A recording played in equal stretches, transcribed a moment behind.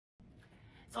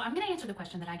So I'm going to answer the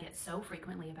question that I get so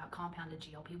frequently about compounded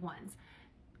GLP-1s,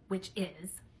 which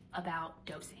is about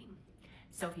dosing.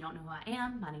 So if you don't know who I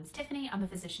am, my name's Tiffany. I'm a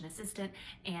physician assistant,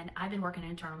 and I've been working in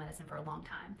internal medicine for a long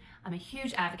time. I'm a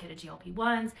huge advocate of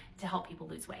GLP-1s to help people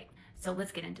lose weight. So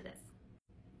let's get into this.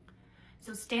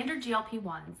 So standard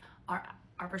GLP-1s are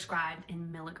prescribed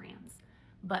in milligrams,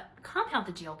 but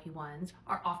compounded GLP-1s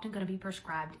are often going to be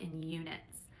prescribed in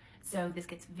units. So this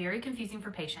gets very confusing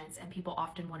for patients, and people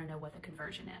often want to know what the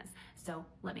conversion is. So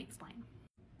let me explain.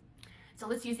 So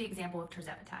let's use the example of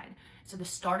Tirzepatide. So the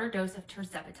starter dose of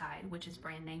Tirzepatide, which is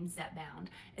brand name Zepbound,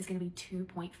 is going to be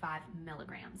 2.5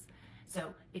 milligrams.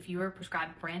 So if you are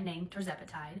prescribed brand name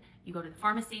Tirzepatide, you go to the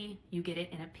pharmacy, you get it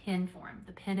in a pen form.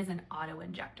 The pen is an auto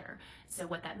injector. So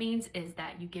what that means is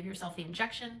that you give yourself the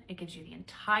injection, it gives you the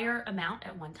entire amount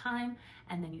at one time,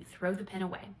 and then you throw the pen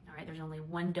away. All right, there's only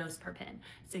one dose per pen.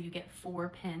 So you get 4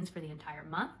 pens for the entire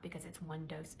month because it's 1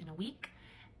 dose in a week.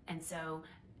 And so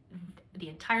the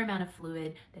entire amount of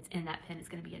fluid that's in that pen is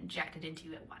going to be injected into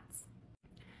you at once.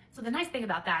 So the nice thing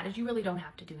about that is you really don't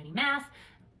have to do any math.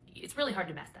 It's really hard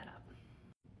to mess that up.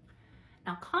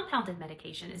 Now, compounded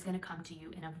medication is going to come to you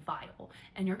in a vial,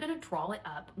 and you're going to draw it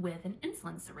up with an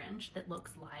insulin syringe that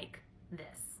looks like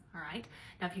this, all right?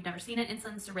 Now, if you've never seen an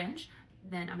insulin syringe,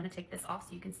 then I'm going to take this off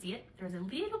so you can see it. There's a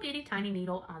little bitty tiny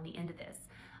needle on the end of this.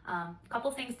 A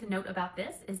couple things to note about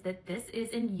this is that this is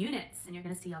in units, and you're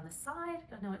going to see on the side,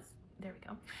 no, it's, there we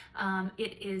go.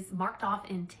 It is marked off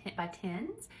by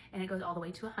tens, and it goes all the way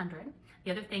to 100. The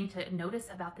other thing to notice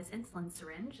about this insulin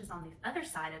syringe is on the other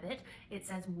side of it, it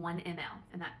says 1 ml,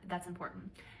 and that's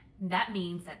important. That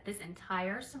means that this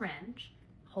entire syringe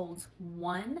holds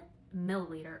 1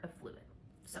 milliliter of fluid.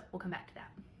 So we'll come back to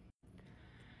that.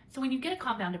 So when you get a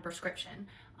compounded prescription,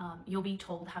 you'll be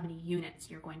told how many units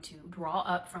you're going to draw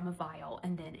up from a vial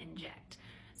and then inject.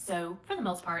 So for the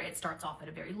most part, it starts off at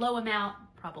a very low amount,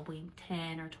 probably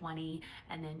 10 or 20,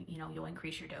 and then you'll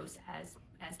increase your dose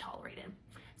as tolerated.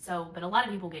 So, but a lot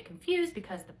of people get confused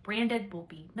because the branded will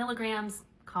be milligrams,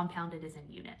 compounded is in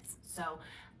units. So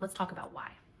let's talk about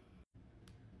why.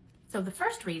 So the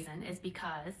first reason is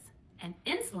because an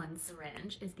insulin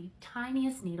syringe is the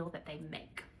tiniest needle that they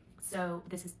make. So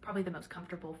this is probably the most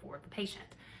comfortable for the patient.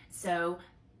 So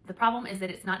the problem is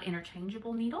that it's not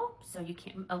interchangeable needle. So you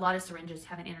can't, a lot of syringes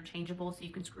have an interchangeable, so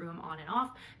you can screw them on and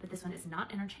off, but this one is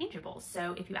not interchangeable.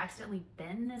 So if you accidentally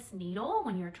bend this needle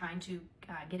when you're trying to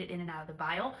get it in and out of the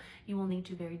vial, you will need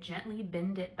to very gently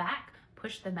bend it back,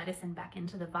 push the medicine back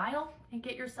into the vial, and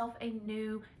get yourself a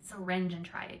new syringe and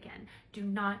try again. Do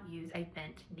not use a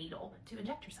bent needle to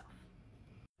inject yourself.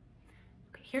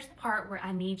 Okay, here's the part where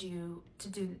I need you to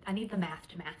do, I need the math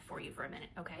to math for you for a minute,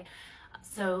 okay?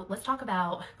 So let's talk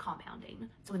about compounding.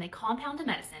 So when they compound a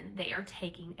medicine, they are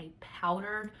taking a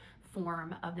powdered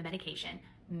form of the medication,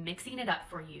 mixing it up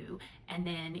for you, and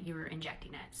then you're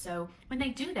injecting it. So when they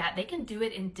do that, they can do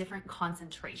it in different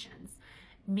concentrations,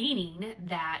 meaning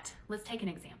that, let's take an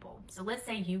example. So let's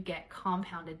say you get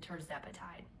compounded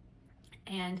Tirzepatide,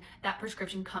 and that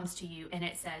prescription comes to you and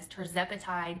it says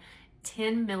Tirzepatide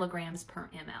 10 milligrams per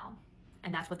ml,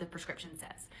 and that's what the prescription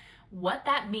says. What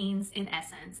that means in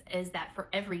essence is that for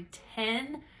every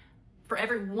 1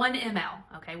 ml,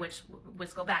 okay, which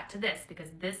let's go back to this because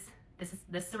this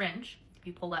syringe, if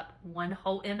you pull up 1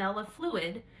 whole ml of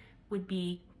fluid, would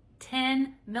be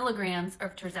 10 milligrams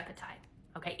of Tirzepatide,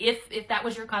 okay, if that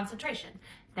was your concentration.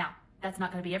 Now, that's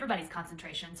not going to be everybody's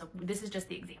concentration, so this is just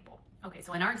the example. Okay,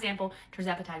 so in our example,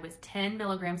 Tirzepatide was 10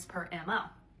 milligrams per ml.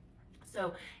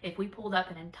 So if we pulled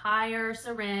up an entire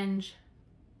syringe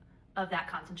of that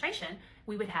concentration,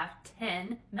 we would have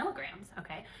 10 milligrams,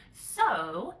 okay?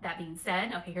 So that being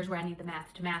said, okay, here's where I need the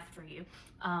math to math for you.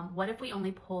 What if we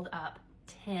only pulled up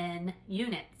 10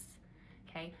 units,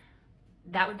 okay?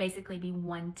 That would basically be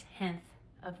 1/10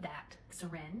 of that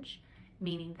syringe,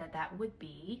 meaning that that would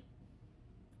be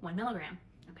 1 milligram,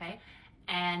 okay?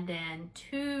 And then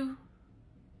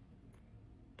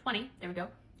 20, there we go,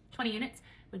 20 units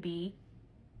would be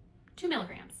 2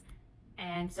 milligrams,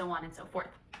 and so on and so forth.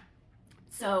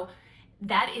 So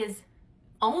that is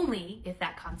only if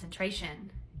that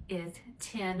concentration is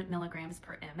 10 milligrams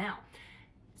per ml.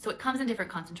 So it comes in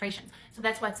different concentrations. So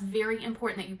that's why it's very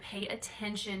important that you pay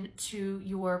attention to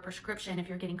your prescription if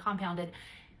you're getting compounded,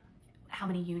 how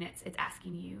many units it's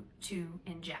asking you to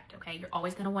inject, okay? You're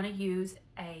always gonna wanna use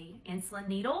a insulin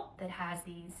needle that has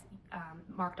these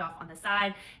marked off on the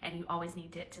side, and you always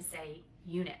need it to say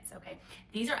units, okay?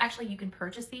 These are actually, you can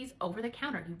purchase these over the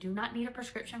counter. You do not need a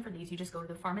prescription for these. You just go to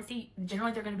the pharmacy.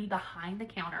 Generally, they're gonna be behind the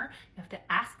counter. You have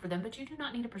to ask for them, but you do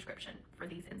not need a prescription for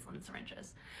these insulin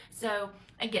syringes. So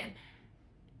again,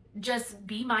 just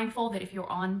be mindful that if you're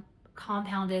on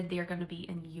compounded, they're going to be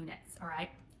in units, all right?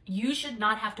 You should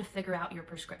not have to figure out your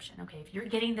prescription, okay? If you're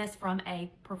getting this from a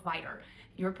provider,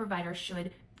 your provider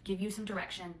should give you some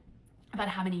direction about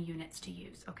how many units to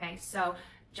use, okay? So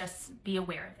just be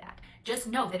aware of that. Just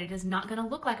know that it is not going to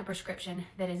look like a prescription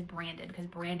that is branded, because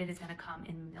branded is going to come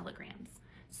in milligrams.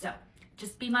 So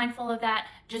just be mindful of that.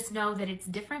 Just know that it's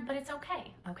different, but it's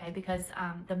okay, okay? Because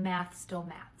the math still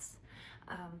maths.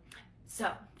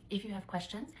 So if you have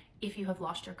questions, if you have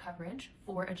lost your coverage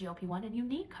for a GLP-1 and you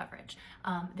need coverage,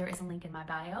 there is a link in my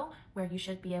bio where you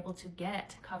should be able to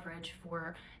get coverage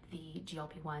for the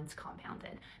GLP-1s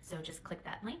compounded. So just click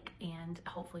that link and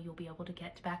hopefully you'll be able to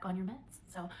get back on your meds.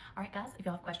 So, all right guys, if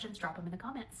y'all have questions, drop them in the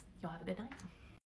comments. Y'all have a good night.